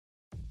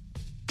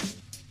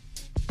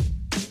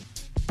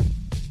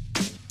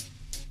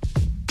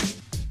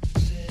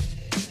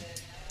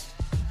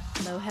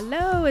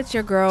Hello. It's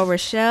your girl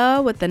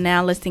Rochelle with the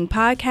Now Listing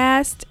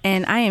Podcast,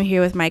 and I am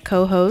here with my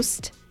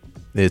co-host.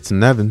 It's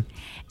Nevin.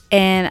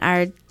 And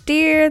our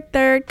dear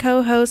third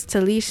co-host,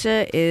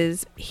 Talisha,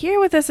 is here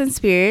with us in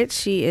spirit.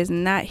 She is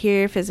not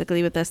here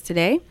physically with us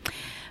today,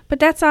 but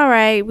that's all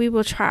right. We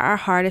will try our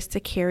hardest to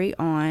carry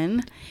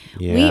on.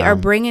 Yeah. We are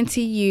bringing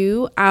to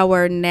you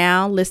our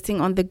Now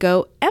Listing on the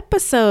Go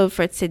episode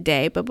for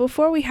today. But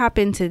before we hop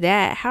into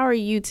that, how are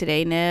you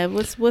today,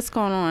 Nev? What's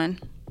going on?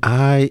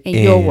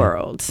 Your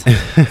world?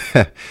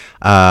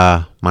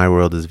 My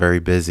world is very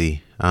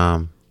busy,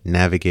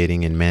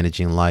 navigating and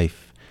managing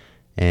life,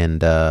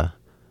 and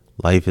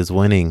life is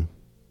winning,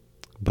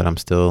 but I'm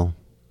still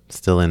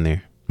in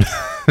there.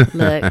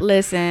 Look,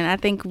 listen, I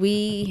think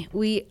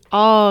we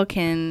all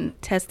can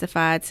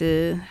testify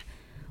to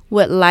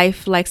what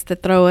life likes to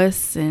throw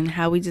us and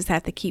how we just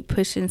have to keep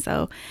pushing.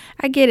 So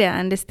I get it. I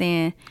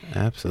understand.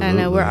 Absolutely. I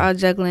know we're all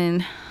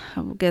juggling,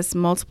 I guess,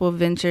 multiple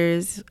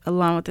ventures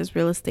along with this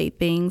real estate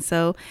thing.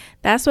 So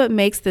that's what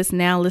makes this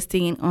Now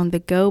Listing on the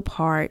Go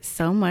part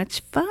so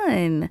much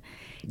fun,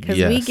 because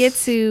we get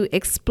to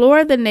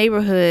explore the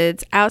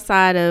neighborhoods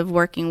outside of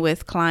working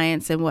with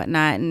clients and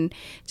whatnot, and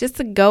just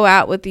to go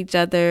out with each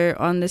other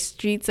on the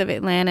streets of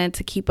Atlanta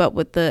to keep up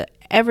with the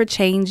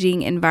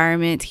ever-changing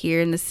environment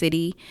here in the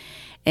city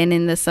and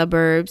in the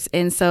suburbs.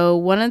 And so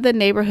one of the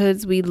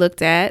neighborhoods we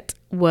looked at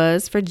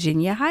was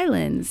Virginia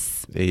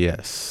Highlands.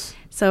 Yes.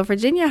 So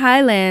Virginia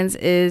Highlands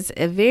is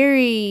a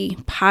very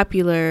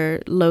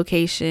popular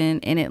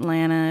location in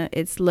Atlanta.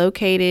 It's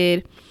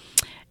located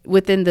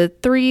within the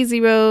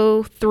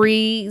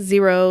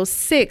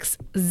 30306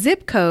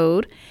 zip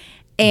code,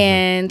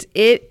 and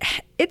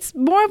it's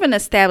more of an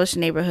established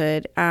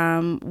neighborhood.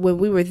 When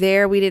we were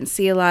there, we didn't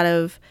see a lot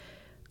of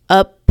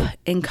up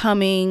and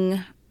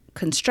coming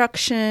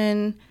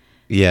construction.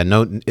 Yeah,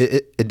 no,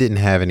 it didn't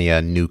have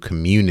any new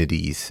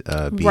communities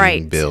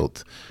being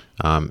built,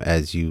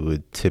 as you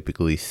would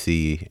typically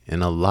see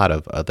in a lot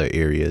of other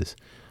areas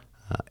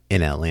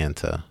in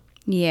Atlanta.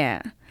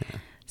 Yeah.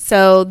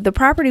 So the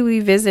property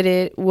we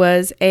visited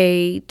was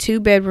a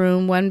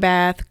 2-bedroom,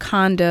 1-bath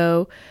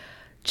condo,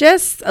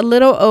 just a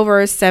little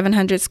over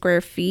 700 square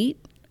feet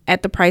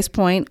at the price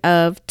point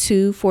of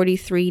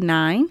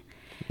 $243,900.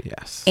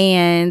 Yes.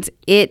 And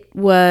it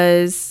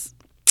was,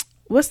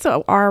 what's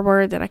the R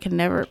word that I can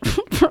never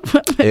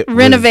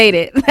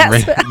renovated?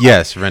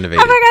 Yes, renovated.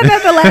 I forgot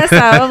that the last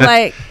time. I'm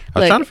like, I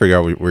was trying to figure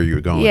out where you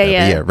were going.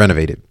 Yeah,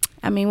 renovated.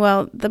 I mean,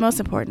 well, the most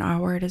important R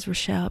word is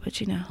Rochelle, but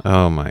you know.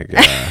 Oh my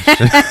gosh.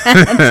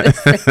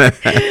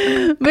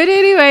 But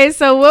anyway,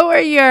 so what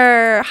were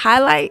your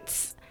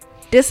highlights,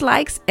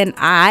 dislikes, and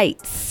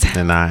ites?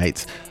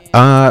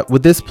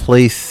 With this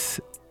place,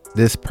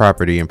 this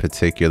property in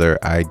particular,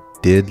 I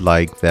did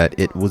like that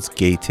it was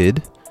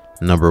gated.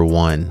 Number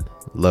one,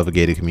 love a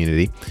gated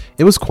community.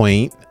 It was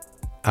quaint,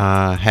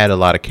 had a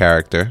lot of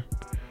character.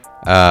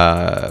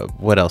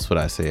 What else would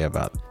I say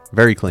about it?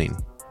 Very clean.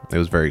 It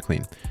was very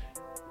clean.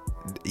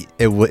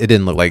 It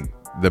didn't look like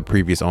the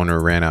previous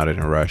owner ran out in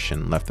a rush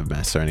and left a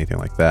mess or anything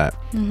like that.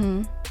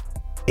 Mm-hmm.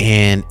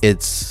 And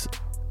it's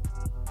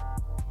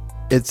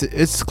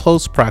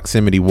close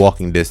proximity,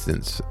 walking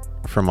distance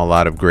from a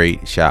lot of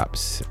great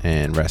shops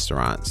and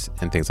restaurants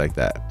and things like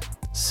that.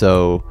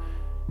 So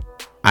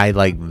I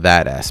like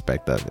that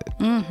aspect of it.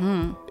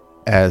 Mm-hmm.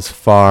 As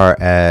far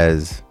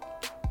as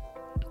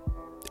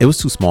it was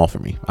too small for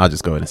me, I'll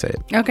just go ahead and say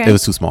it. Okay. It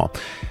was too small.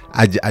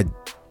 I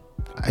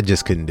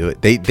just couldn't do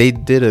it. They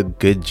did a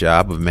good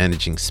job of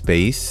managing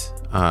space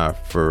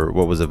for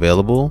what was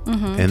available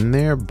in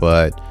there,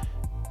 but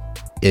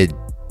it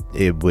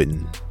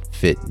wouldn't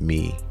fit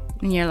me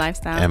in your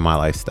lifestyle and my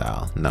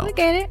lifestyle. No, I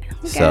get it.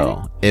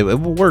 It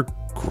would work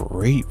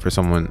great for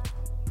someone,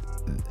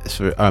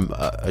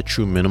 a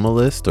true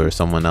minimalist or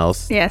someone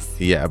else. Yes.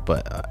 Yeah,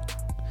 but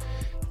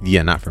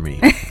not for me.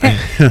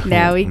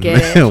 Now we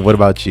get it. What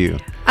about you?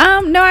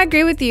 No, I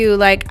agree with you.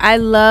 Like, I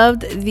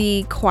loved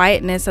the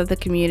quietness of the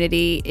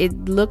community. It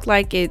looked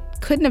like it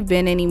couldn't have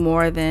been any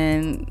more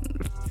than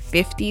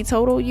 50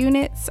 total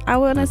units, I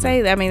want to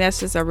say. I mean, that's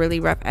just a really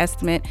rough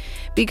estimate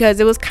because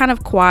it was kind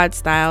of quad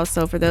style.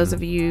 So for those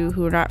of you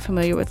who are not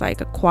familiar with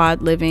like a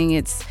quad living,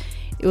 it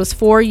was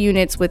 4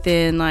 units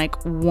within like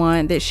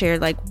one that shared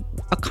like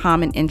a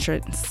common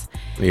entrance.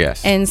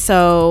 Yes. And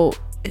so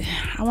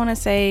I want to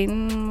say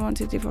 1,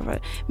 2, 3, 4, 5,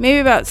 maybe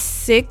about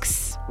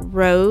 6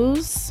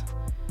 rows.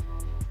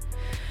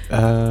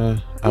 I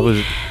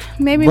was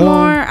maybe more.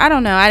 I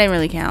don't know. I didn't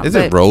really count. Is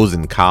it rows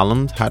and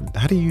columns? How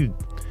do you?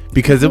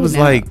 Because it was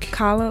like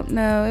column.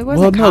 No, it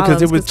wasn't. Well, no,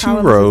 because it was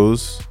 2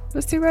 rows. It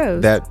was 2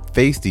 rows that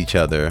faced each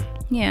other.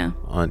 Yeah.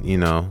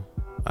 On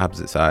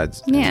opposite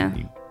sides. Yeah.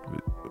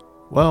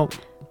 Well,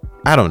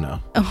 I don't know.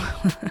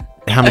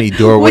 How many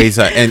doorways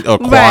or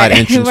quad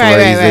entrance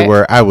ways there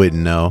were, I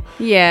wouldn't know.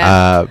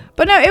 Yeah.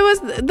 But no,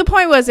 the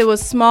point was it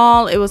was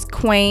small, it was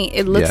quaint,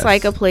 it looks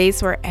like a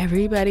place where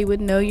everybody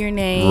would know your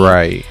name.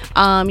 Right.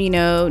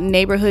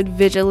 Neighborhood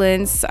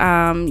vigilance,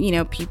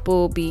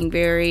 people being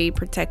very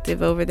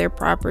protective over their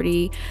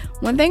property.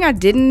 One thing I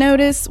didn't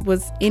notice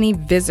was any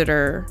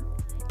visitor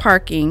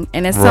parking.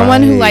 And as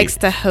someone who likes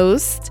to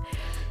host,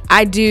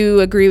 I do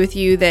agree with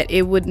you that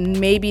it would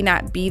maybe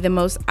not be the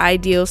most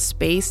ideal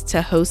space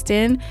to host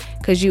in,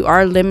 because you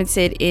are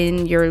limited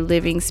in your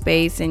living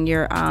space and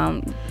your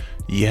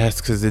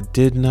yes, because it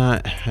did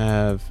not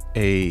have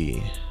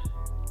a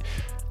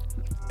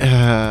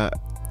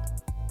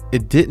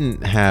it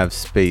didn't have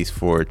space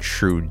for a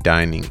true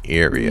dining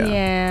area.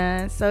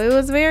 Yeah, so it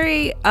was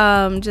very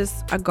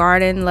just a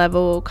garden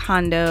level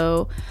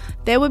condo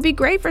that would be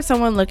great for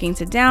someone looking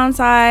to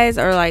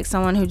downsize, or like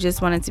someone who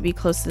just wanted to be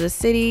close to the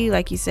city.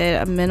 Like you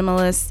said, a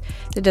minimalist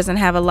that doesn't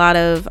have a lot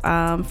of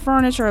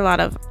furniture, a lot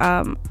of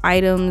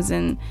items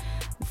and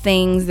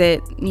things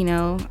that, you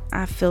know,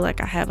 I feel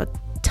like I have a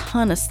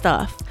ton of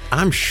stuff.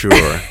 I'm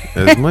sure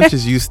as much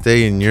as you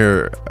stay in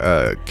your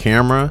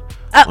camera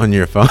on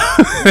your phone.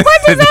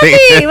 What does that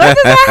mean?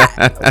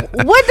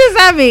 What does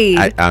that mean?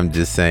 I'm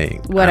just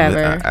saying.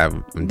 Whatever.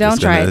 I'm Don't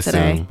just try it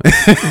assume.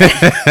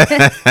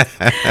 Today.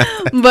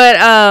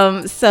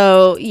 But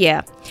so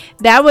yeah,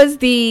 that was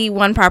the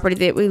one property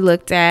that we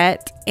looked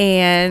at,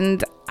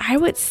 and I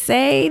would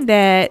say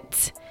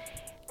that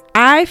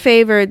I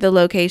favored the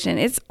location.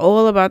 It's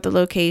all about the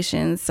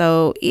location.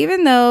 So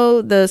even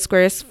though the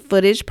square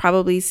footage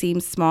probably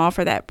seems small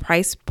for that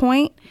price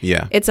point,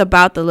 yeah, it's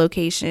about the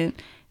location.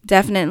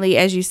 Definitely,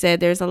 as you said,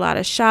 there's a lot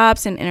of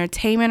shops and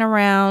entertainment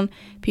around.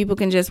 People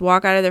can just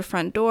walk out of their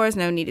front doors.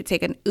 No need to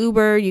take an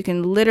Uber. You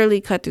can literally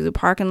cut through the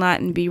parking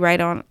lot and be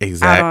right on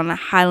out on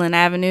Highland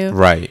Avenue.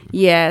 Right.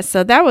 Yeah.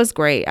 So that was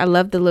great. I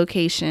love the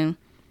location.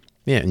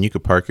 Yeah, and you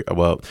could park.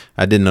 Well,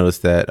 I did notice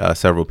that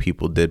several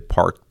people did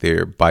park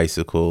their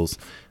bicycles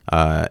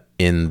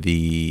in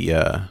the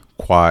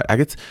quad. I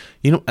guess,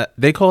 you know,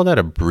 they call that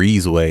a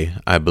breezeway,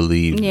 I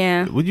believe.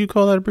 Yeah. Would you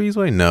call that a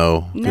breezeway?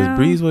 No, because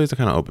breezeways are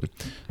kind of open.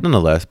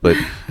 Nonetheless, but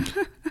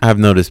I've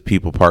noticed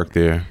people park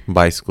their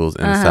bicycles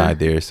inside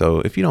there.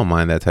 So if you don't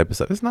mind that type of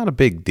stuff, it's not a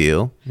big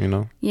deal, you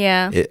know?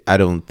 Yeah. I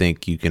don't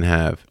think you can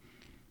have,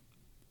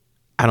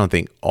 I don't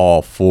think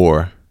all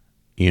four,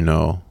 you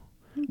know,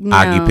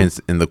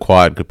 occupants in the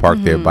quad could park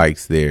their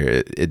bikes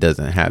there. It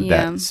doesn't have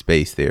that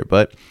space there,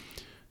 but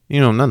you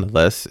know,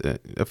 nonetheless,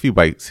 a few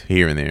bikes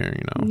here and there,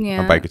 you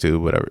know, a bike or two,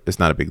 whatever. It's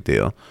not a big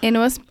deal. And it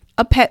was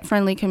a pet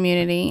friendly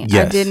community.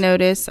 Yes. I did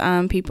notice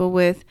people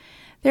with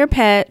their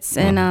pets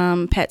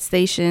and pet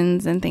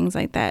stations and things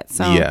like that.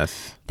 So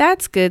yes,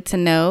 that's good to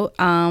know.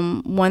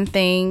 One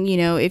thing, you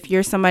know, if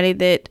you're somebody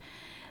that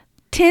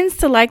tends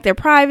to like their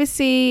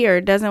privacy or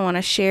doesn't want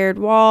a shared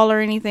wall or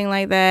anything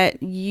like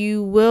that,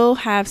 you will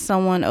have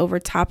someone over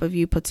top of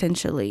you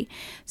potentially.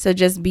 So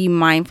just be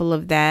mindful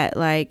of that.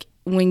 Like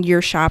when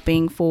you're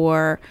shopping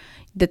for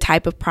the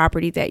type of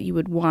property that you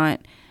would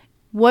want,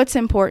 what's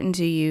important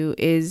to you?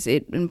 Is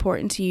it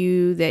important to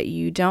you that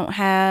you don't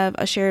have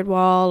a shared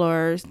wall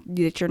or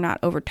that you're not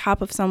over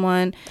top of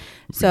someone?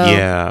 So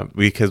yeah,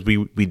 because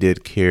we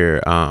did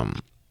hear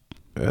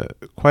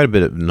quite a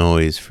bit of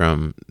noise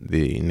from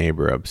the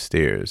neighbor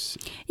upstairs.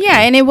 Yeah,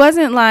 and it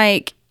wasn't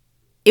like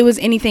it was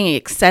anything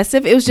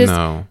excessive. It was just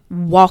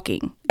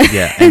walking.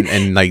 Yeah,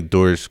 and like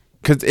doors,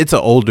 because it's an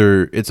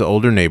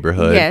older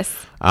neighborhood. Yes.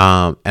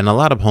 And a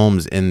lot of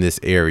homes in this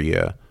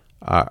area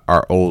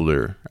are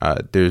older.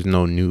 There's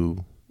no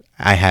new.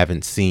 I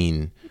haven't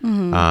seen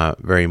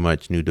very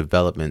much new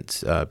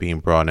developments being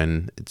brought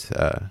in. It's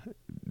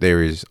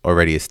there is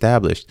already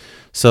established.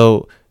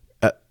 So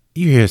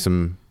you hear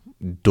some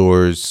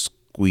doors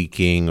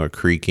squeaking or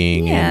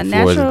creaking and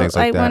floors natural, and things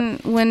like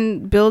that.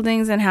 When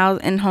buildings and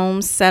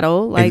homes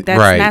settle, like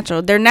that's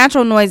natural. They're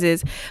natural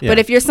noises. Yeah. But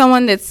if you're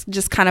someone that's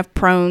just kind of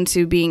prone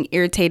to being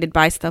irritated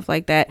by stuff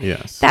like that,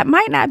 that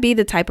might not be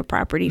the type of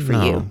property for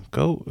you.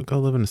 Go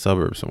live in the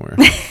suburbs somewhere.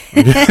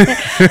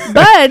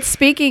 But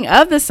speaking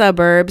of the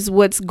suburbs,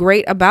 what's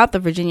great about the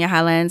Virginia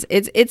Highlands,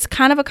 it's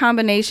kind of a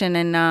combination,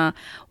 and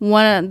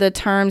one of the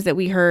terms that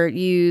we heard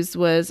used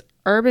was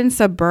urban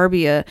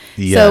suburbia.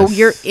 Yes. So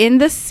you're in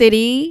the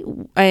city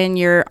and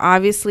you're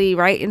obviously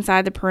right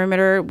inside the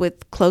perimeter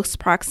with close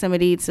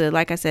proximity to,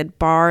 like I said,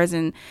 bars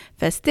and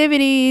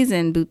festivities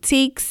and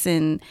boutiques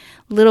and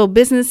little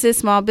businesses,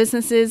 small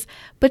businesses.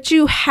 But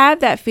you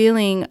have that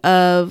feeling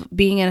of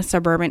being in a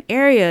suburban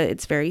area.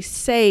 It's very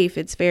safe.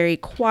 It's very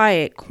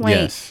quiet, quaint.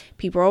 Yes.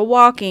 People are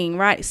walking,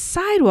 right?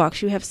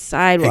 Sidewalks. You have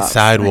sidewalks.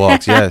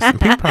 Sidewalks, yes.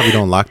 And people probably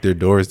don't lock their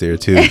doors there,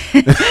 too.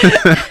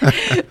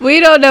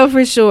 We don't know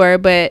for sure,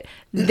 but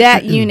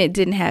that unit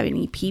didn't have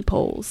any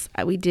peepholes.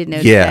 We did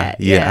notice that.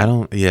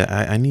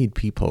 Yeah, I need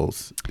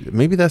peepholes.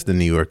 Maybe that's the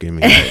New York in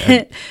me.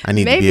 I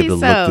need to be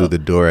able to look through the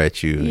door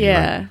at you.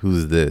 Yeah. Like,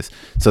 who's this?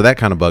 So that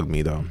kind of bugged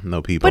me, though.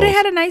 No peepholes. But it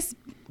had a nice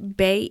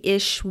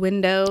bay-ish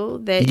window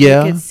that you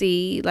could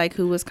see like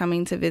who was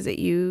coming to visit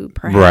you,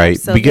 perhaps. Right.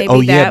 So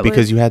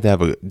because you had to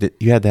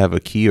have a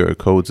key or a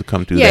code to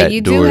come through that door. Yeah,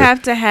 you do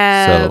have to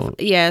have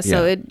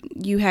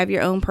you have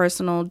your own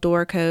personal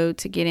door code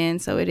to get in,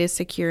 so it is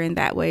secure in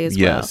that way as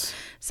well.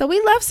 So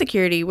we love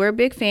security. We're a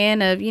big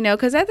fan of,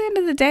 because at the end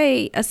of the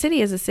day, a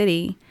city is a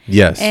city.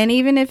 Yes. And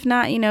even if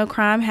not,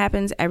 crime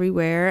happens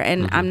everywhere.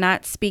 And I'm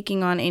not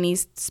speaking on any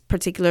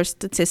particular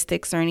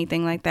statistics or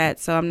anything like that.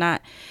 So I'm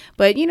not.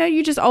 But,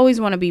 you just always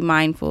want to be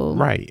mindful.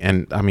 Right.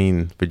 And I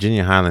mean,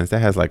 Virginia Highlands, that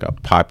has like a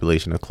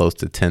population of close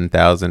to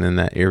 10,000 in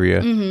that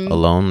area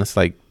alone. It's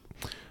like,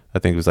 I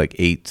think it was like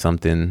 8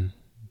 something.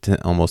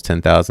 Almost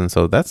 10,000.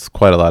 So that's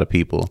quite a lot of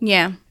people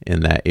in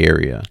that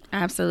area.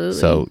 Absolutely.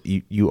 So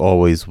you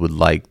always would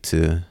like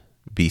to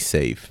be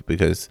safe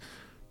because,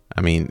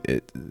 I mean,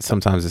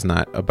 sometimes it's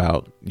not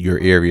about your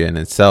area in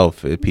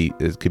itself.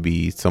 It could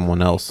be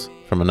someone else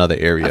from another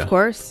area. Of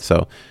course.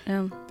 So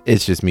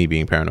it's just me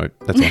being paranoid.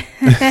 That's all.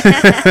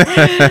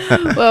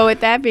 Well, with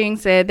that being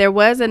said, there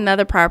was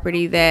another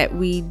property that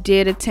we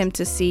did attempt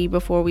to see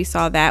before we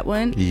saw that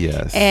one.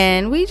 Yes.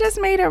 And we just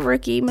made a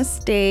rookie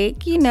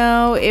mistake.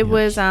 It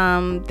was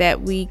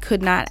that we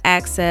could not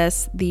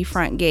access the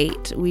front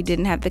gate. We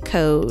didn't have the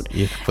code.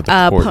 Yeah, for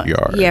the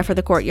courtyard. For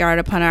the courtyard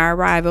upon our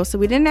arrival. So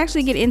we didn't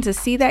actually get in to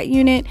see that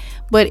unit,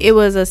 but it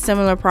was a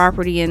similar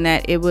property in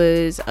that it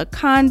was a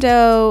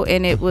condo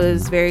and it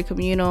was very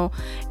communal.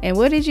 And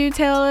what did you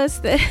tell us?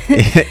 That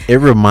it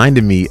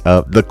reminded me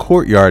of the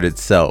courtyard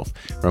itself.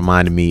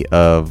 Reminded me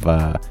of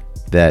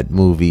that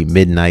movie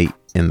Midnight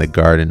in the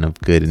Garden of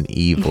Good and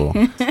Evil.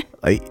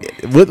 Like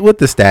with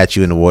the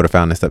statue and the water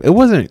fountain and stuff. It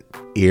wasn't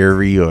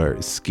eerie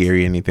or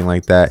scary, anything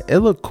like that. It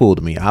looked cool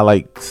to me. I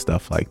like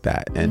stuff like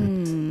that,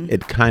 and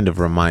it kind of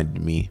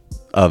reminded me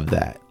of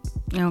that.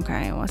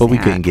 Okay, but we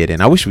couldn't get in.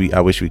 I wish we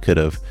could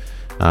have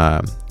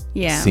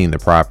seen the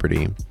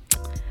property.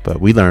 But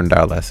we learned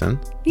our lesson.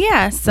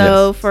 Yeah.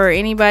 So for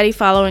anybody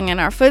following in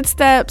our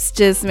footsteps,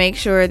 just make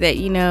sure that,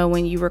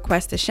 when you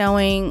request a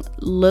showing,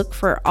 look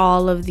for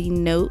all of the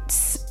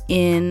notes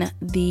in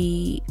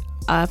the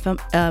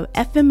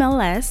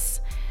FMLS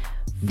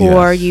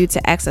for you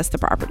to access the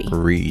property.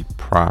 Read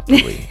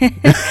properly.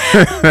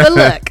 But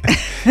look.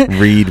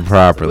 Read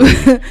properly.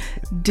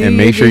 Do and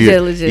make sure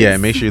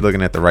diligence. Make sure you're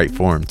looking at the right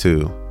form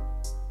too.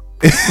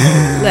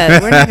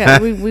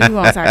 Look, we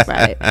won't talk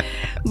about it.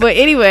 But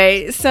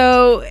anyway,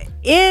 so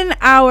in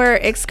our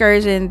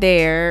excursion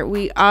there,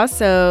 we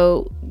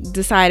also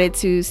decided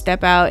to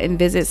step out and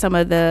visit some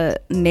of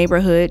the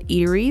neighborhood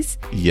eateries.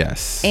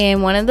 Yes.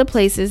 And one of the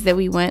places that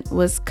we went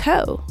was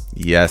Co.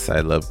 Yes,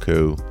 I love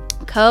Co.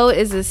 Co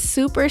is a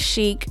super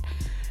chic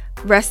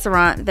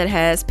restaurant that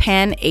has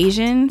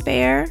Pan-Asian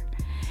fare.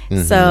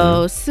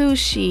 So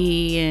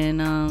sushi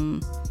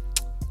and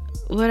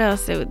what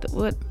else? They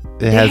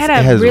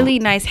had a really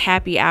nice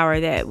happy hour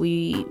that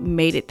we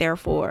made it there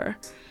for.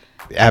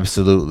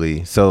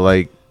 Absolutely. So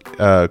like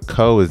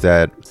Co is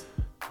at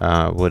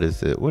what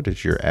is it? What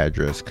is your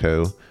address,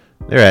 Co?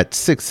 They're at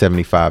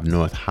 675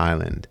 North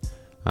Highland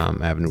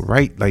Avenue,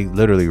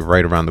 literally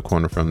right around the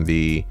corner from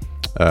the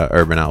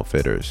Urban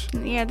Outfitters.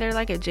 Yeah, they're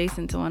like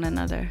adjacent to one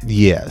another.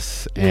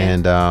 Yes.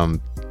 Yeah.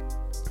 And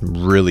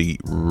really,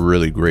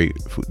 really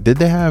great food.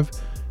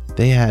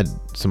 They had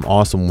some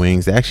awesome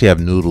wings. They actually have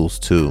noodles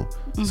too.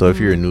 So if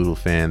you're a noodle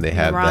fan, they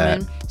have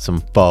ramen. That.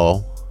 Some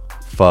pho,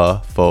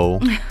 FIFA.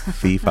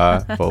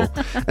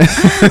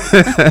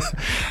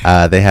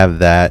 They have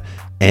that.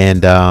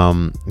 And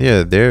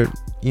they're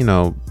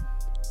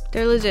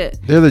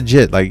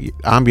legit. Like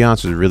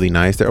ambiance is really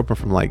nice. They're open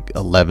from like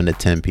 11 to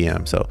 10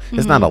 p.m. So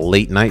it's not a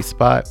late night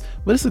spot,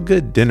 but it's a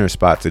good dinner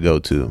spot to go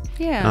to.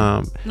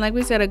 Yeah. Like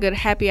we said, a good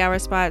happy hour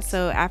spot.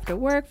 So after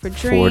work for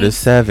drinks. 4 to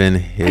 7,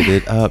 hit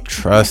it up.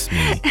 Trust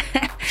me.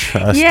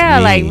 Yeah,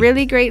 like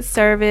really great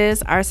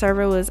service. Our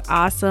server was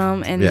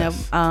awesome, and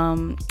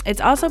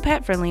it's also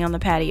pet friendly on the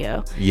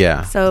patio.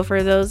 Yeah. So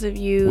for those of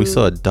you, we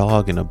saw a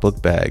dog in a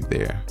book bag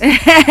there. I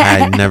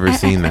had never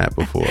seen that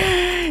before.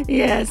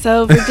 Yeah.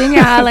 So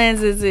Virginia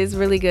Highlands is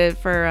really good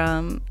for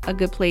a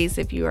good place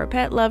if you are a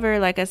pet lover.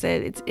 Like I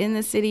said, it's in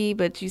the city,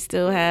 but you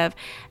still have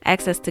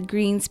access to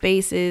green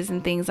spaces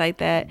and things like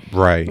that.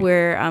 Right.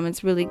 Where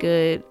it's really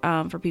good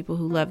for people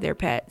who love their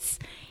pets.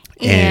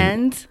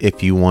 And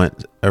if you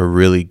want a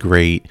really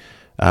great,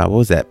 what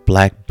was that?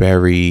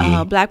 Blackberry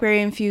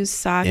infused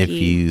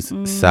sake.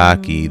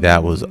 Sake.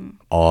 That was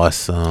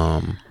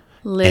awesome.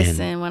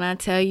 Listen, when I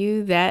tell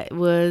you that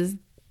was.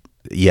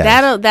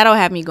 Yes. That'll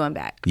have me going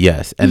back.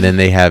 Yes. And then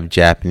they have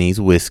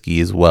Japanese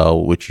whiskey as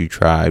well, which you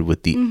tried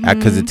with the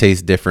because it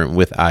tastes different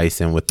with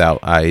ice and without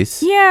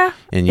ice. Yeah.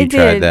 And you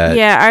tried that.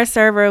 Yeah, our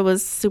server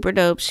was super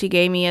dope. She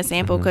gave me a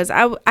sample because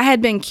I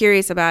had been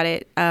curious about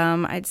it.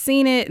 I'd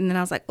seen it and then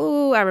I was like,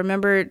 oh, I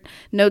remembered,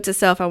 note to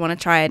self, I want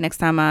to try it next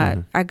time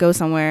I go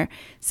somewhere.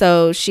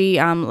 So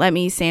she let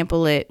me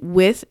sample it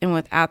with and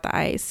without the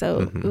ice.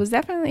 So it was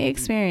definitely an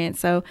experience.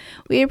 So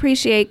we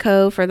appreciate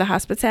Co for the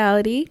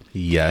hospitality.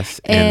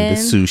 Yes. And the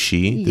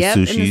sushi.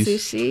 The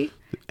sushi.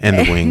 And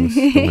the wings.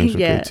 The wings were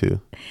good too.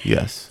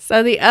 Yes.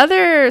 So the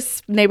other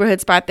neighborhood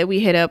spot that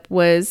we hit up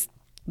was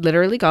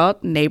literally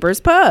called Neighbors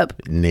Pub.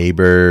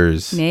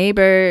 Neighbors.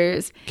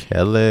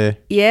 Kelly.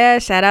 Yeah,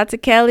 shout out to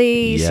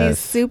Kelly. Yes. She's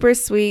super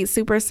sweet,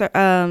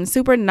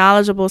 super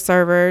knowledgeable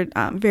server.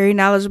 Very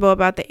knowledgeable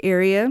about the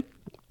area.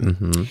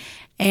 Mm-hmm.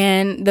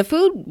 And the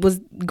food was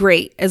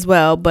great as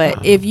well.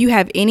 But if you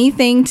have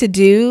anything to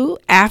do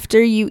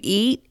after you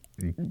eat,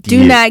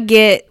 do not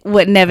get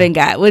what Nevin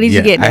got. What did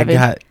you get, Nevin? I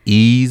got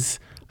Ease.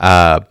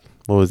 What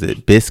was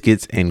it?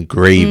 Biscuits and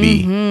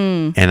gravy.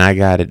 Mm-hmm. And I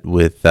got it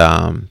with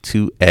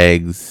 2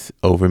 eggs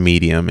over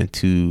medium and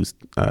 2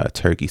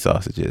 turkey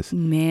sausages.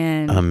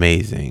 Man.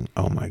 Amazing.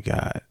 Oh my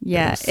God.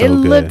 Yeah. It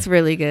looked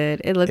really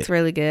good.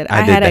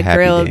 I had a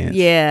grilled dance.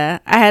 Yeah.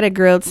 I had a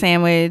grilled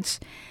sandwich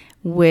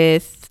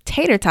with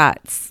tater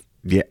tots.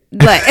 Yeah.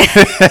 Like,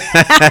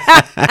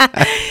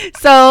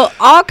 so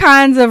all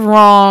kinds of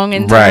wrong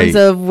in terms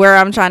of where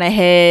I'm trying to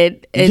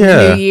head in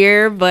the new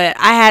year, but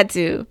I had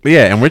to.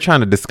 Yeah, and we're trying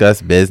to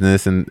discuss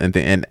business and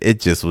it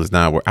just was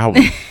not where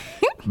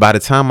by the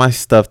time I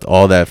stuffed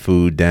all that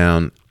food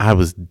down, I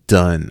was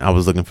done. I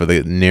was looking for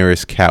the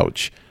nearest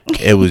couch.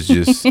 It was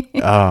just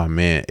oh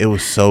man, it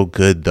was so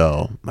good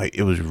though. Like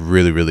it was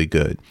really, really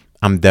good.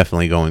 I'm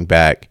definitely going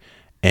back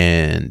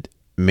and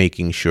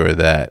making sure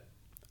that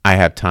I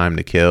have time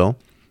to kill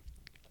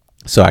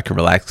so I can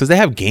relax, because they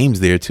have games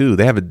there too.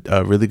 They have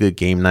a really good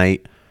game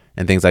night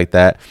and things like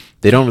that.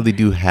 They don't really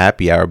do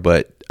happy hour,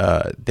 but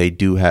they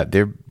do have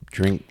their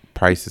drink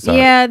prices.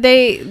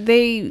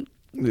 They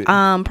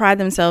pride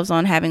themselves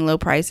on having low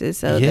prices,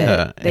 so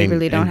that they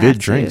really don't have good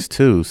drinks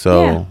too.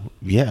 So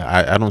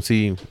I don't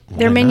see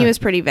their menu is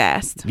pretty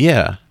vast.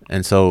 Yeah,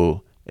 and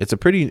so it's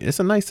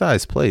a nice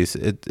sized place.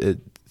 It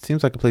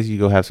seems like a place you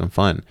go have some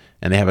fun,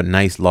 and they have a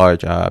nice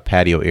large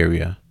patio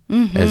area.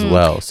 Mm-hmm. As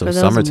well. So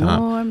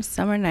summertime, warm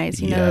summer nights,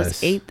 you know,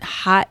 those 8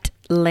 hot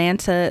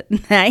Atlanta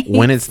nights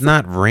when it's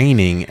not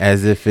raining,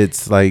 as if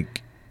it's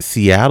like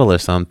Seattle or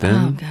something.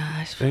 Oh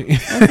gosh,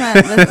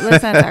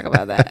 let's not talk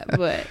about that.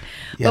 But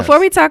before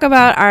we talk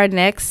about our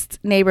next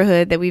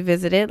neighborhood that we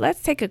visited,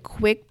 let's take a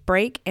quick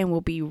break and we'll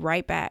be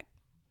right back.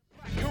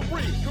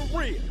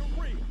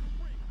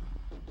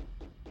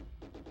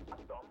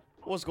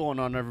 What's going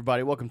on,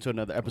 everybody? Welcome to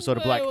another episode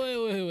of Black.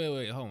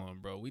 Wait, hold on,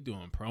 bro. We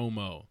doing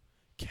promo.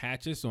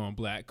 Catch us on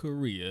Black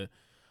Korea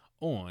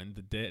on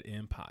the Dead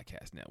End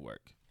Podcast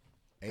Network.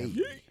 Hey,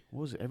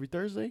 what was it? Every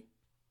Thursday?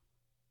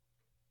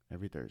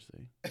 Every Thursday.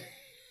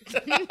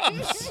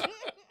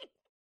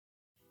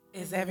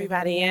 Is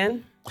everybody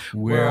in?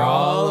 We're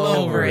all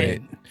over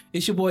it.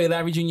 It's your boy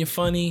Larry Jr.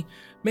 Funny.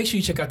 Make sure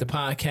you check out the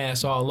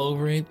podcast All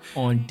Over It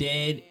on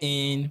Dead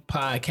End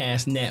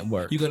Podcast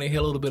Network. You're going to hear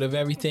a little bit of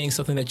everything,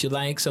 something that you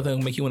like, something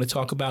that make you want to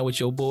talk about with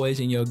your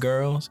boys and your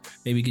girls.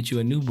 Maybe get you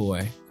a new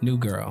boy, new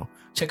girl.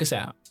 Check us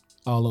out.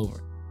 All Over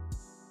It.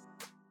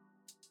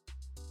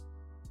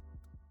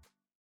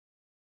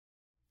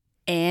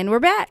 And we're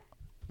back.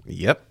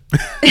 Yep.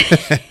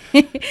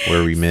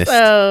 Where we missed.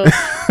 So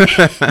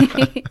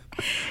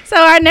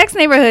our next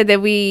neighborhood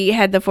that we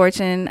had the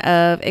fortune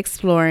of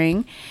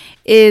exploring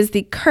is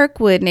the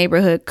Kirkwood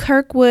neighborhood.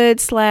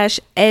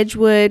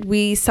 Kirkwood/Edgewood.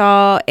 We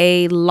saw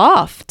a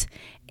loft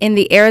in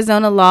the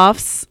Arizona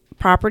Lofts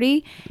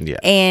property. Yeah.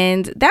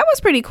 And that was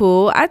pretty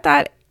cool.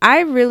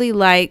 I really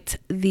liked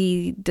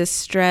the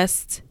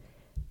distressed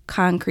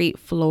concrete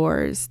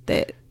floors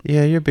that.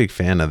 Yeah, you're a big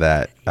fan of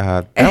that.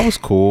 That was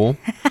cool.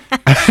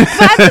 But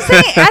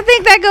I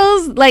think that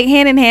goes like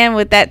hand in hand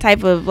with that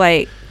type of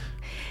like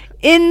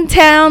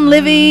in-town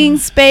living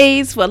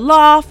space with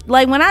loft.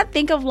 Like when I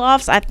think of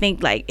lofts, I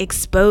think like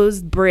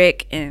exposed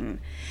brick and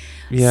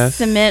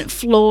cement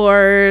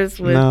floors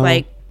with no.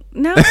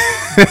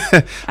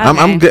 Okay.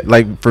 I'm good.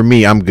 Like for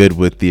me, I'm good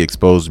with the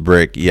exposed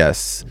brick.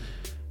 Yes,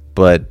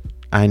 but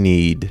I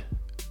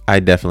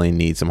definitely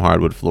need some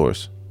hardwood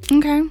floors.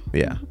 Okay.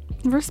 Yeah.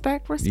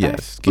 Respect.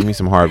 Yes, give me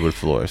some hardwood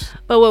floors.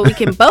 But what we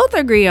can both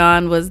agree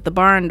on was the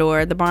barn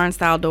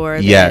style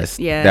door.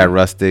 That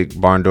rustic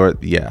barn door.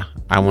 Yeah,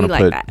 I want to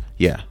put that.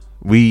 Yeah,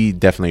 we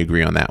definitely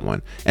agree on that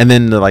one. And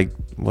then the what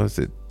was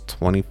it,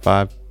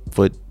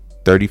 25-foot,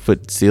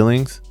 30-foot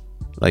ceilings?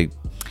 Like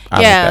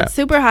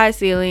super high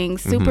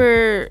ceilings,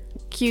 super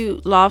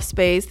cute loft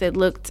space that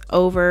looked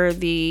over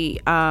the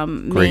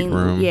great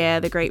room. Yeah,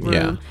 the great room.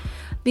 Yeah.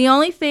 The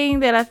only thing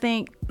that I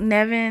think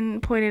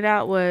Nevin pointed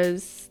out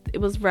was it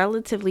was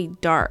relatively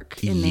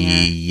dark in there.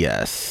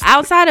 Yes.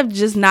 Outside of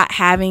just not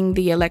having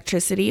the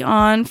electricity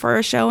on for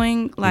a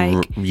showing,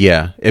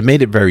 it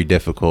made it very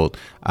difficult.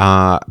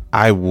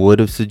 I would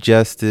have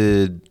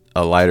suggested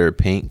a lighter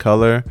paint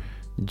color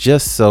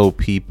just so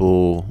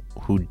people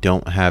who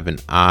don't have an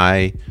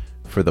eye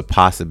for the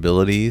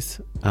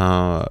possibilities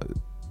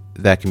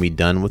that can be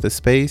done with a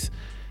space,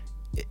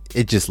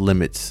 it just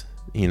limits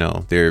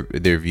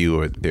their view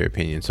or their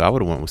opinion. So I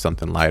would have went with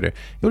something lighter. It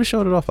would have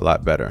showed it off a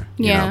lot better.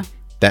 You know?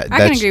 I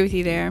can agree with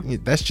you there.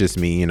 That's just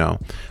me, you know.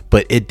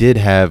 But it did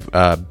have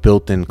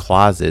built-in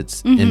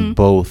closets in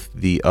both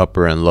the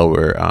upper and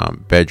lower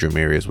bedroom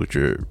areas, which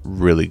are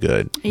really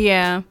good.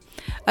 Yeah.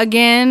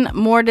 Again,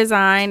 more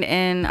designed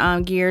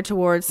and geared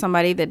towards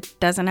somebody that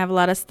doesn't have a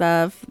lot of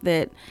stuff,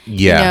 that,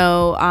 you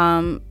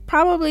know,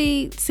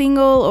 probably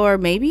single or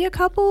maybe a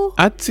couple.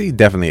 I'd say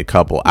definitely a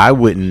couple. I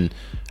wouldn't,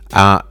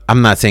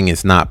 I'm not saying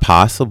it's not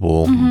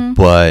possible,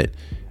 but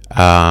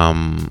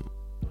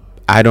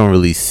I don't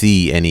really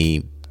see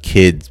any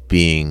kids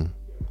being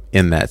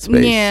in that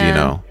space, you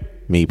know,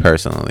 me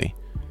personally.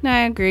 No, I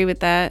agree with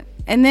that.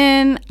 And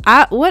then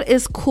what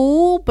is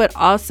cool, but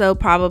also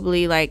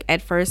probably like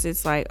at first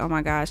it's like, oh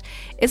my gosh,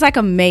 it's like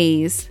a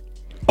maze.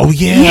 Oh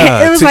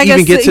yeah, it was to like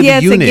even get to the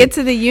unit. To get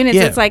to the units,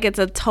 it's like it's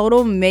a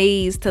total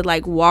maze to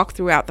like walk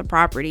throughout the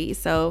property.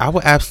 So I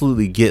would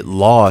absolutely get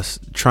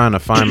lost trying to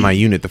find my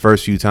unit the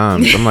first few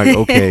times. I'm like,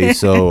 okay,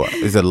 so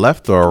is it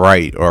left or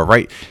right or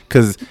right?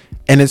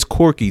 And it's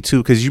quirky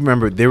too, because you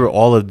remember there were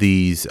all of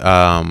these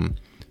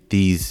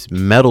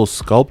metal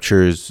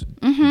sculptures.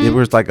 There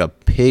was like a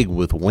pig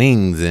with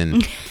wings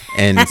and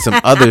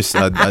some other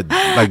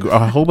like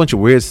a whole bunch of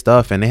weird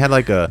stuff, and they had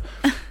like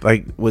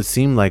what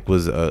seemed like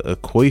was a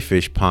koi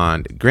fish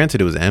pond.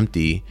 Granted, it was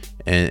empty,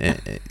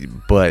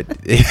 but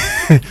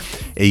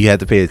you had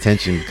to pay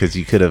attention because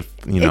you could have,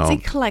 you know,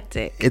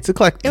 it's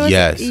eclectic.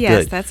 Yes,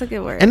 good. That's a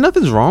good word. And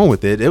nothing's wrong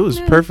with it. It was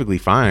perfectly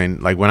fine.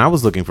 Like when I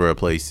was looking for a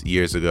place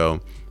years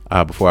ago,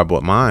 before I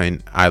bought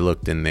mine, I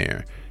looked in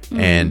there,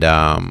 and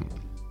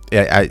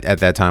at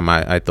that time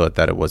I thought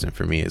that it wasn't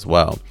for me as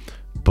well.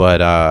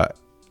 But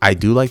I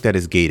do like that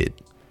it's gated.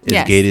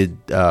 It's gated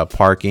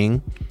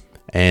parking,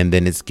 and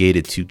then it's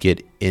gated to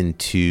get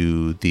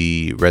into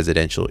the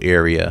residential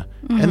area,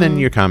 and then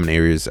your common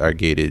areas are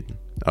gated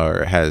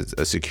or has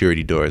a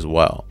security door as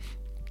well.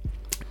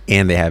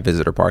 And they have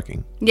visitor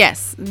parking.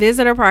 Yes,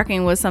 visitor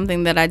parking was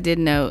something that I did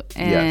note,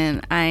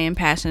 and I am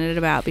passionate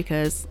about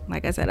because,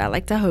 like I said, I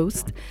like to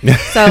host.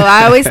 So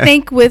I always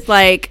think with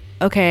like,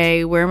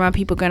 okay, where are my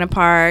people going to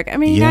park? I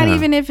mean, not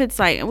even if it's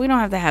like, we don't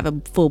have to have a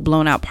full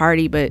blown out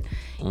party, but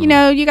you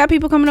know, you got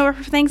people coming over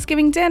for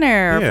Thanksgiving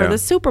dinner or for the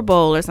Super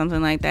Bowl or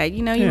something like that.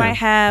 You know, you might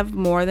have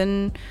more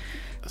than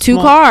two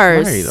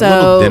cars. Right, so a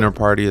little dinner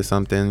party or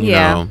something, you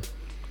know.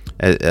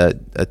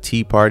 A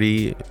tea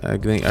party. I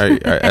think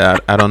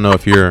I don't know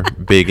if you're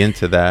big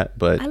into that,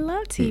 but I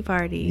love tea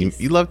parties.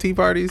 You love tea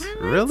parties?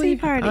 Really?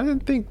 Tea party. I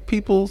didn't think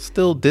people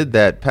still did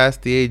that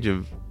past the age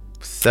of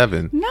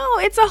 7. No,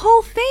 it's a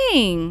whole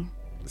thing.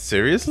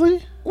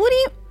 Seriously? What do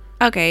you?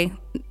 Okay,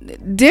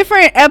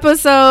 different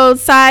episode,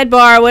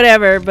 sidebar,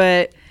 whatever.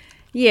 But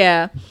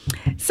yeah.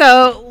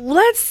 So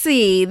let's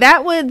see.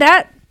 That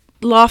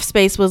loft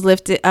space was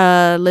listed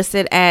at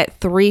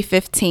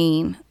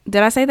 $315.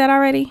 Did I say that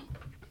already?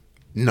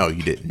 No,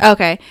 you didn't.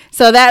 Okay,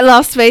 so that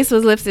loft space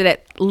was listed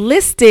at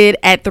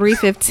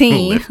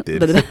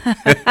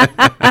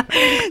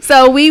 $315.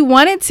 So we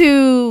wanted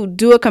to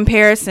do a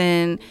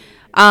comparison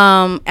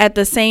at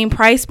the same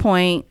price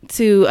point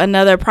to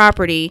another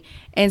property,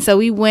 and so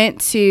we went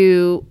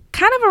to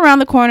kind of around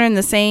the corner in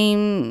the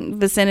same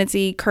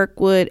vicinity,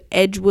 Kirkwood,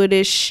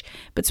 Edgewoodish,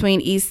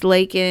 between East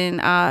Lake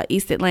and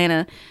East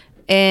Atlanta,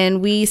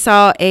 and we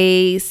saw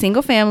a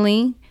single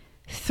family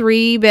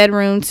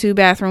 3-bedroom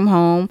 2-bathroom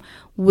home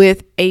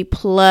with a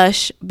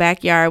plush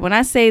backyard. When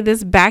I say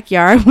this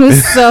backyard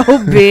was so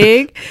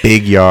big,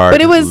 big yard,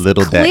 but it was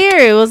little clear.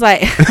 Deck. It was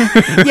like,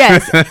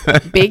 yes,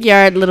 big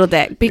yard, little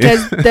deck,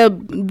 because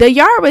the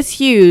yard was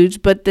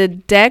huge, but the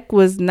deck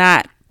was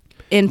not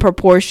in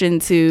proportion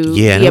to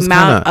the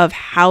amount of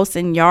house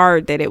and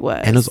yard that it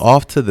was. And it was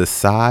off to the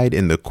side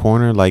in the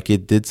corner, like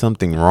it did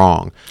something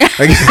wrong.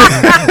 Like,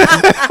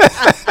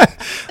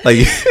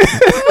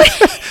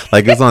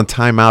 like it was on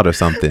timeout or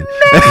something.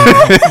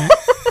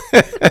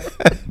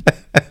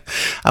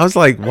 I was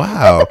like,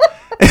 wow.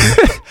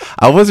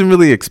 I wasn't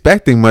really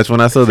expecting much when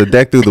I saw the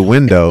deck through the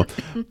window,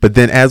 but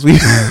then as we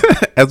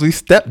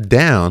stepped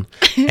down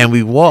and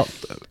we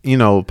walked, you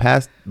know,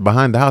 past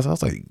behind the house, I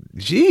was like,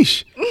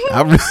 "Geesh!"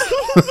 I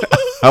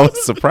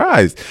was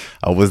surprised.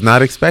 I was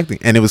not expecting,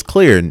 and it was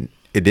clear.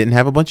 It didn't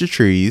have a bunch of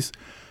trees,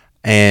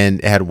 and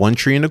it had one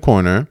tree in the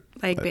corner.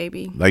 Like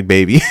baby. they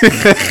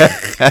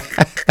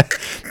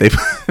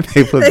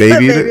put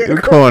baby in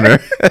the corner.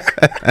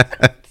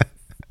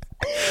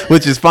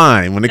 Which is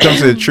fine when it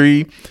comes to the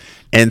tree.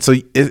 And so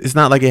it's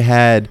not like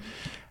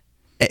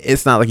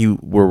it's not like you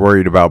were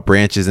worried about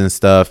branches and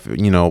stuff,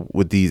 you know,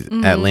 with these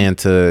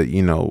Atlanta,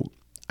 you know,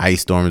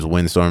 ice storms,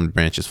 windstorms,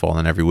 branches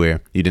falling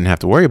everywhere. You didn't have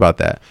to worry about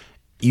that.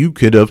 You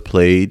could have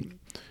played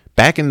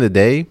back in the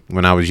day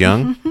when I was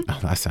young.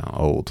 Oh, I sound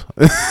old.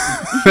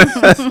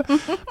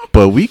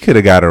 But we could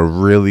have got a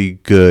really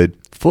good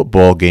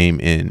football game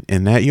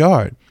in that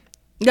yard.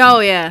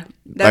 Oh, yeah.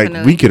 Definitely.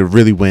 Like we could have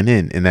really went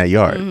in that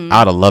yard.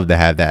 I'd have loved to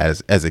have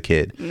that as a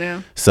kid.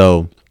 Yeah.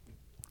 So,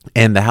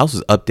 and the house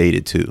was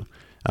updated too.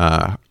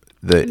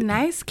 The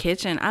nice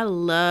kitchen. I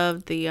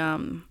love the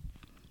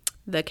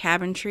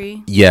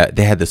cabinetry. Yeah,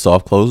 they had the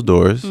soft closed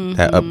doors.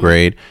 That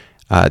upgrade.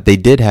 They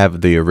did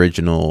have the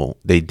original.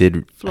 They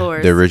did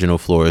Floors. the original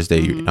floors.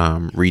 They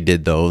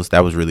redid those.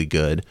 That was really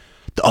good.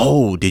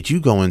 Oh, did you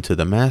go into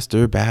the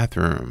master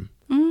bathroom?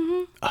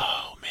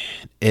 Oh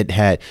man, it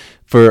had,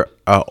 for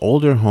an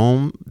older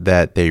home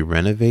that they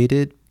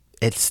renovated,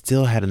 it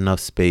still had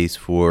enough space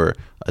for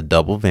a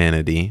double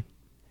vanity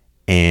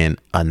and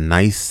a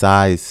nice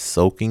size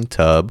soaking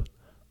tub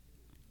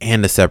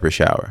and a separate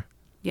shower.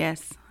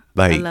 Yes.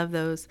 Like, I love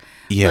those.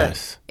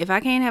 Yes. Look, if I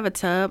can't have a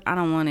tub, I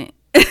don't want it.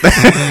 And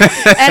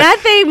I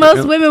think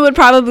most women would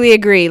probably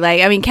agree.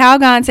 Like, I mean,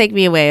 Calgon, take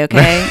me away,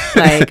 okay?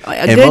 Like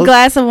a good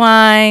glass of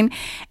wine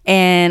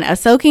and a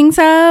soaking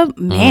tub,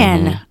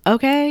 man.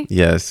 Okay.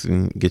 Yes,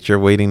 get your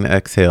waiting to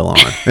exhale on.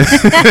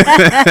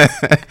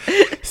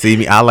 See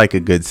me, I like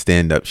a good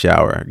stand-up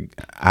shower.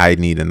 I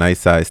need a nice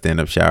size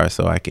stand-up shower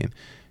so I can,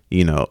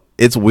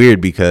 it's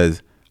weird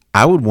because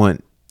I would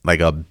want like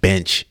a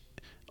bench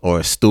or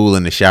a stool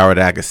in the shower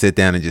that I could sit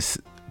down and just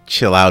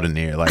chill out in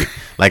there,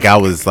 like I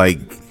was like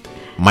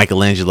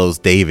Michelangelo's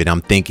David.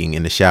 I'm thinking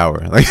in the shower.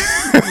 Like,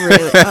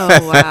 really?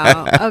 Oh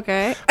wow.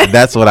 Okay.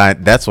 That's what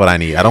I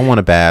need. I don't want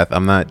a bath.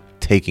 I'm not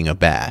taking a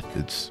bath.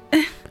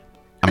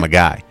 I'm a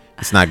guy.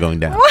 It's not going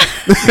down.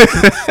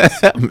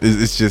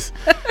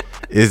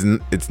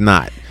 It's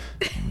not.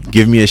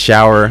 Give me a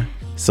shower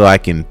so I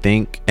can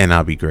think, and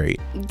I'll be great.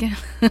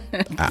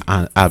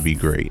 I'll be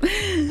great.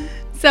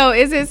 So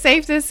is it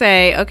safe to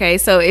say, okay,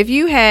 so if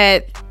you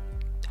had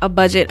a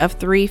budget of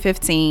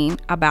 $315,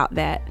 about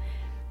that,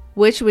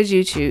 which would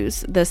you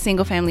choose? The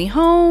single family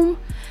home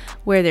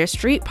where there's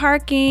street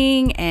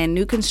parking and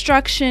new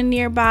construction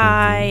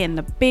nearby and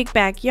the big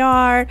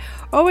backyard,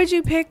 or would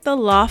you pick the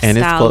loft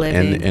style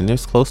living? And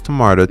it's close to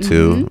MARTA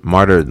too.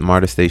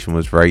 MARTA station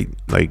was right,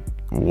 like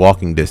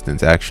walking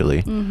distance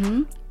actually.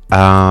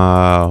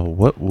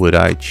 What would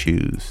I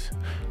choose?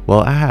 Well,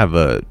 I have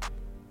a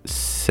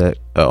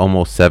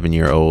almost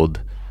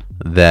 7-year-old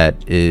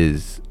that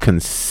is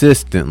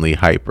consistently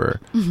hyper.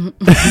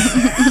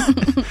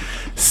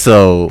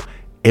 So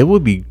it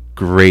would be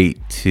great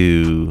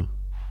to,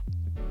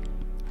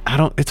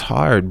 it's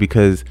hard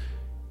because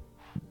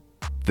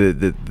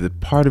the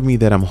part of me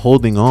that I'm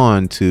holding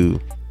on to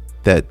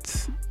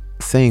that's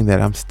saying that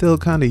I'm still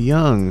kind of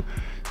young,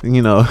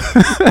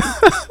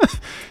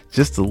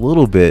 just a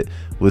little bit,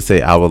 would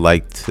say I would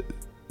like to,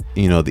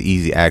 the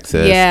easy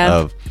access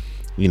of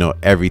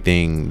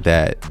everything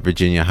that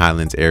Virginia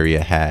Highlands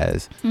area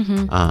has.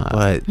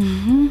 But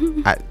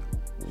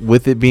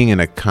with it being in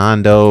a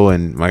condo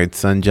and my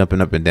son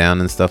jumping up and down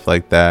and stuff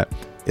like that,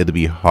 it'll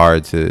be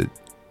hard to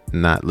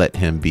not let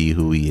him be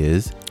who he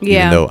is.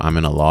 Even though I'm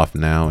in a loft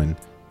now and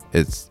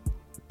it's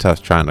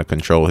tough trying to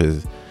control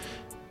his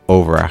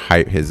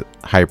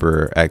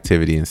hyper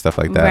activity and stuff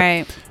like that.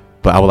 Right.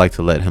 But I would like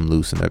to let him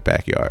loose in the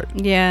backyard.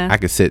 Yeah. I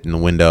could sit in the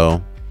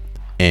window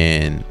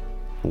and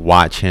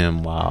watch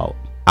him while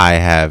I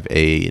have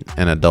an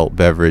adult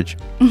beverage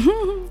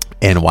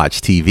and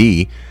watch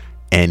TV,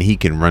 and he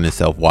can run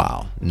himself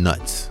wild,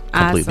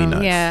 completely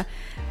nuts. Yeah,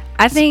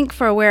 I think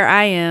for where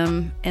I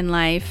am in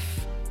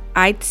life,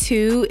 I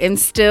too am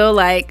still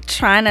like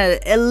trying to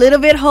a little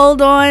bit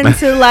hold on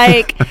to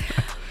like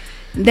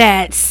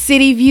that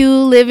city view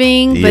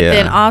living, but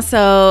then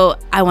also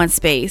I want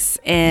space,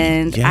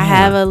 and I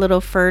have a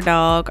little fur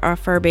dog or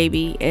fur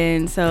baby,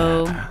 and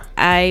so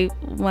I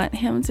want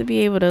him to be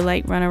able to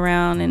like run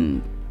around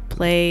and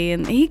play,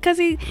 and he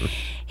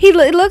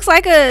looks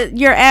like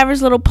your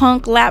average little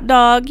punk lap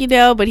dog,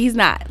 but he's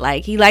not.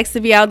 Like, he likes to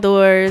be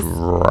outdoors.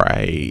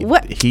 Right.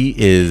 What? He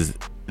is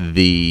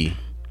the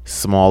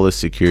smallest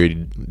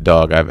security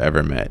dog I've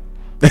ever met.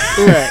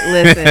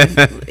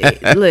 Listen.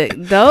 Look,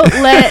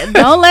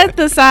 don't let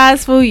the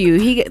size fool you.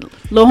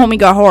 Little homie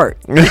got heart.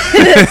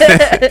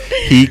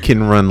 He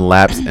can run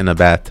laps in a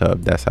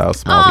bathtub. That's how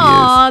small he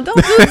is. Don't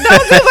do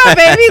my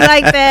baby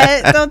like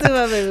that. Don't do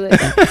my baby like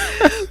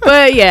that.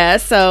 But yeah,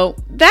 so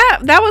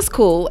that was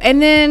cool. And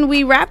then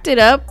we wrapped it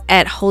up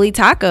at Holy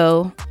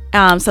Taco.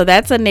 So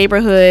that's a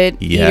neighborhood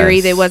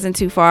eatery that wasn't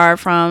too far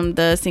from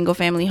the single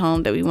family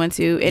home that we went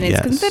to, and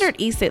it's considered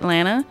East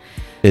Atlanta.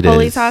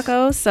 Holy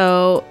Taco.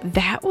 So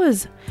that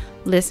was,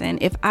 listen,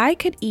 if I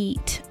could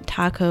eat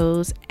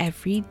tacos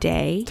every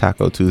day.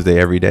 Taco Tuesday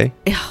every day?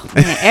 Oh,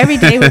 man, every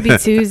day would be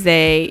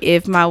Tuesday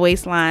if my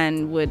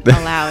waistline would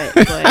allow it.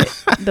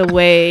 But the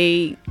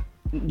way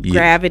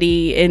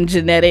gravity and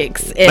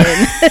genetics and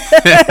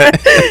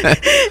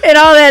and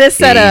all that is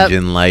set up. Age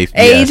in life.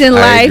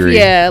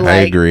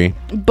 I agree.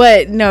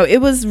 But no, it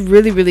was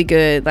really, really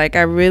good. Like,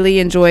 I really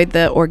enjoyed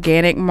the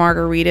organic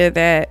margarita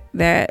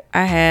that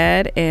I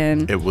had,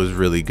 and it was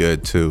really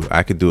good too.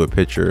 I could do a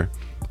picture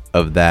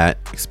of that,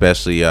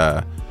 especially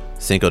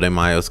Cinco de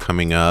Mayo's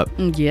coming up.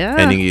 Yeah.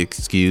 Any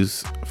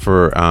excuse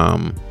for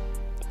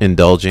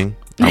indulging,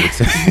 I would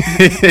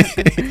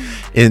say.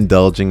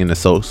 Indulging in the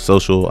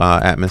social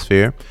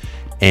atmosphere.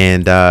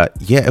 And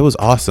it was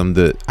awesome.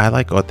 I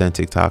like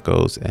authentic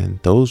tacos, and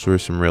those were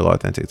some real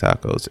authentic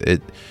tacos.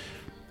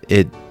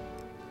 It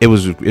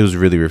was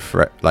really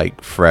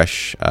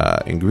fresh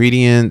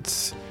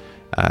ingredients,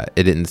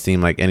 It didn't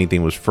seem like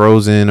anything was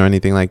frozen or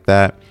anything like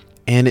that.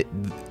 And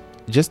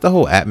just the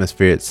whole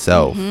atmosphere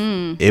itself,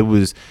 it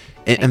was,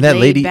 and that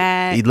lady,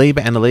 laid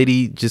back, and the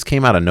lady just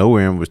came out of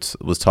nowhere and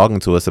was talking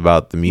to us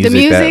about the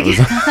music. That was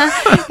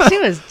she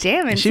was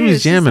jamming. She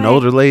was jamming,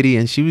 older lady,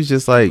 and she was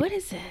just like, "What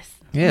is this?"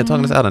 Yeah,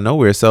 talking us out of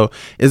nowhere. So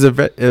it's a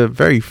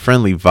very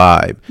friendly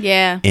vibe.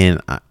 Yeah,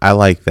 and I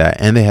like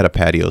that. And they had a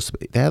patio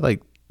space. They had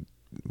like,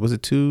 was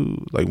it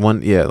two? Like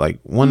one, yeah, like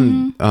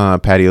one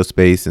patio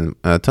space and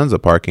tons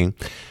of parking,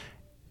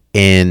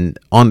 and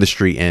on the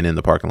street and in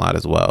the parking lot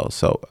as well.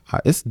 So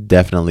it's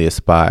definitely a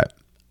spot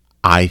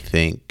I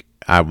think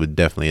I would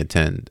definitely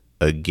attend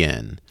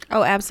again.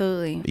 Oh,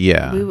 absolutely.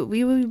 Yeah.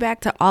 We will be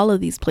back to all of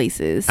these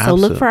places. So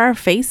look for our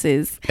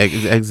faces.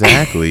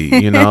 Exactly.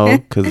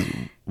 Because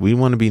we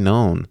want to be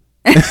known.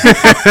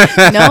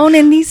 Known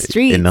in these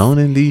streets. Known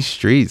in these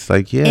streets.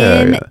 Like,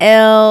 yeah.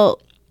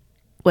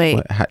 Wait.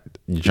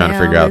 You're trying to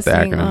figure out the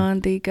acronym. On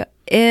the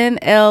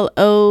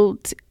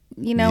NLO.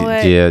 You know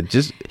what? Yeah.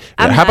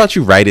 How about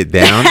you write it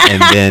down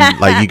and then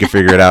like you can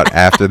figure it out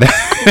after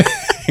that?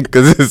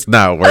 Because it's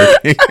not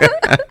working.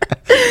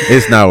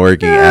 It's not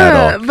working at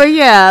all. But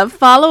yeah,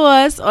 follow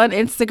us on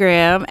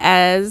Instagram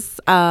as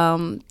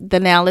the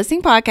Now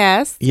Listening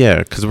Podcast. Yeah,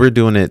 because we're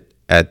doing it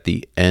at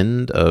the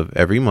end of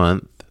every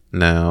month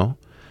now.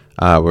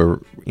 We're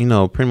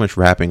pretty much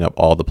wrapping up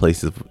all the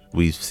places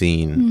we've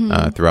seen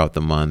throughout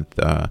the month.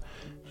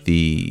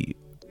 The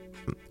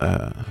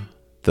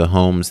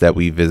homes that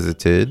we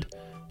visited,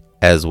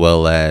 as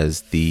well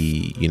as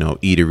the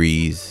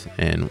eateries,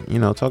 and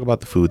talk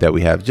about the food that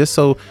we have, just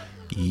so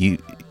you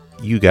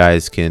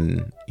guys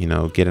can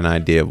get an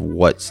idea of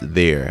what's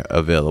there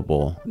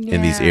available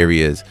in these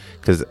areas.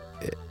 Because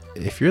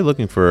if you're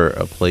looking for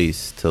a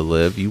place to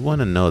live, you want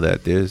to know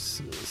that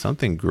there's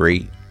something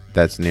great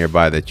that's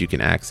nearby that you can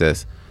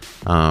access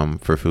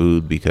for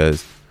food,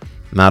 because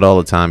not all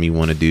the time you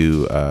want to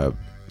do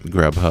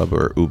Grubhub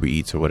or Uber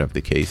Eats or whatever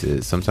the case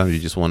is. Sometimes you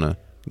just want to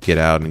get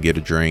out and get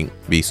a drink,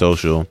 be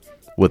social,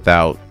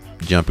 without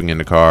jumping in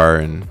the car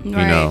and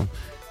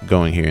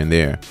going here and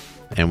there.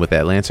 And with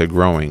Atlanta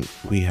growing,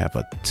 we have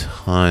a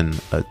ton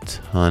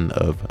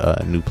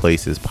of new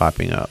places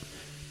popping up.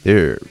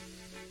 They're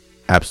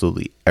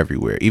absolutely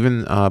everywhere.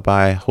 Even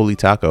by Holy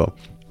Taco,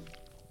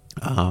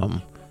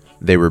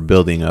 they were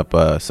building up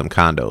some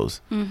condos,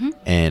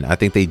 and I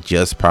think they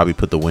just probably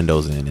put the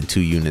windows in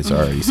 2 units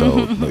already. So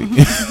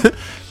like,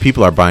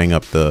 people are buying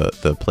up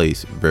the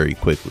place very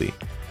quickly.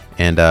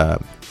 And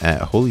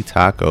at Holy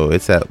Taco,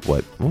 it's at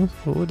what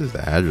is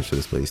the address for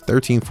this place?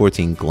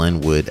 1314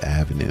 Glenwood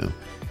Avenue.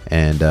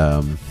 And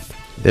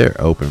they're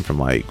open from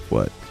like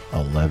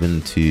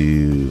 11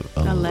 to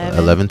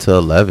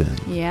 11.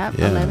 Yeah,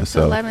 11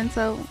 to 11.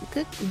 So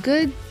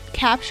good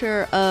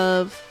capture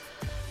of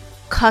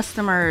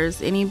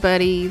customers.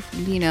 Anybody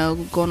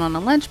going on a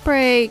lunch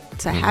break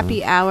to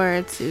happy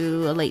hour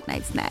to a late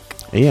night snack.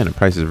 Yeah, and the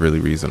price is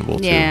really reasonable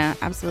too. Yeah,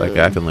 absolutely.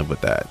 Like I can live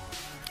with that.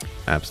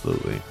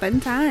 Absolutely. Fun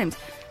times.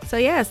 So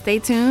yeah, stay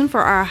tuned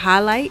for our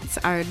highlights,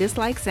 our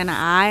dislikes, and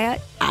our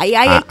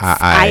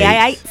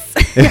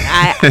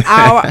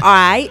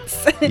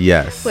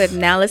yes. With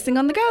Now Listening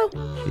on the Go.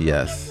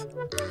 Yes.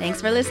 Thanks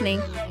for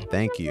listening.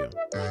 Thank you.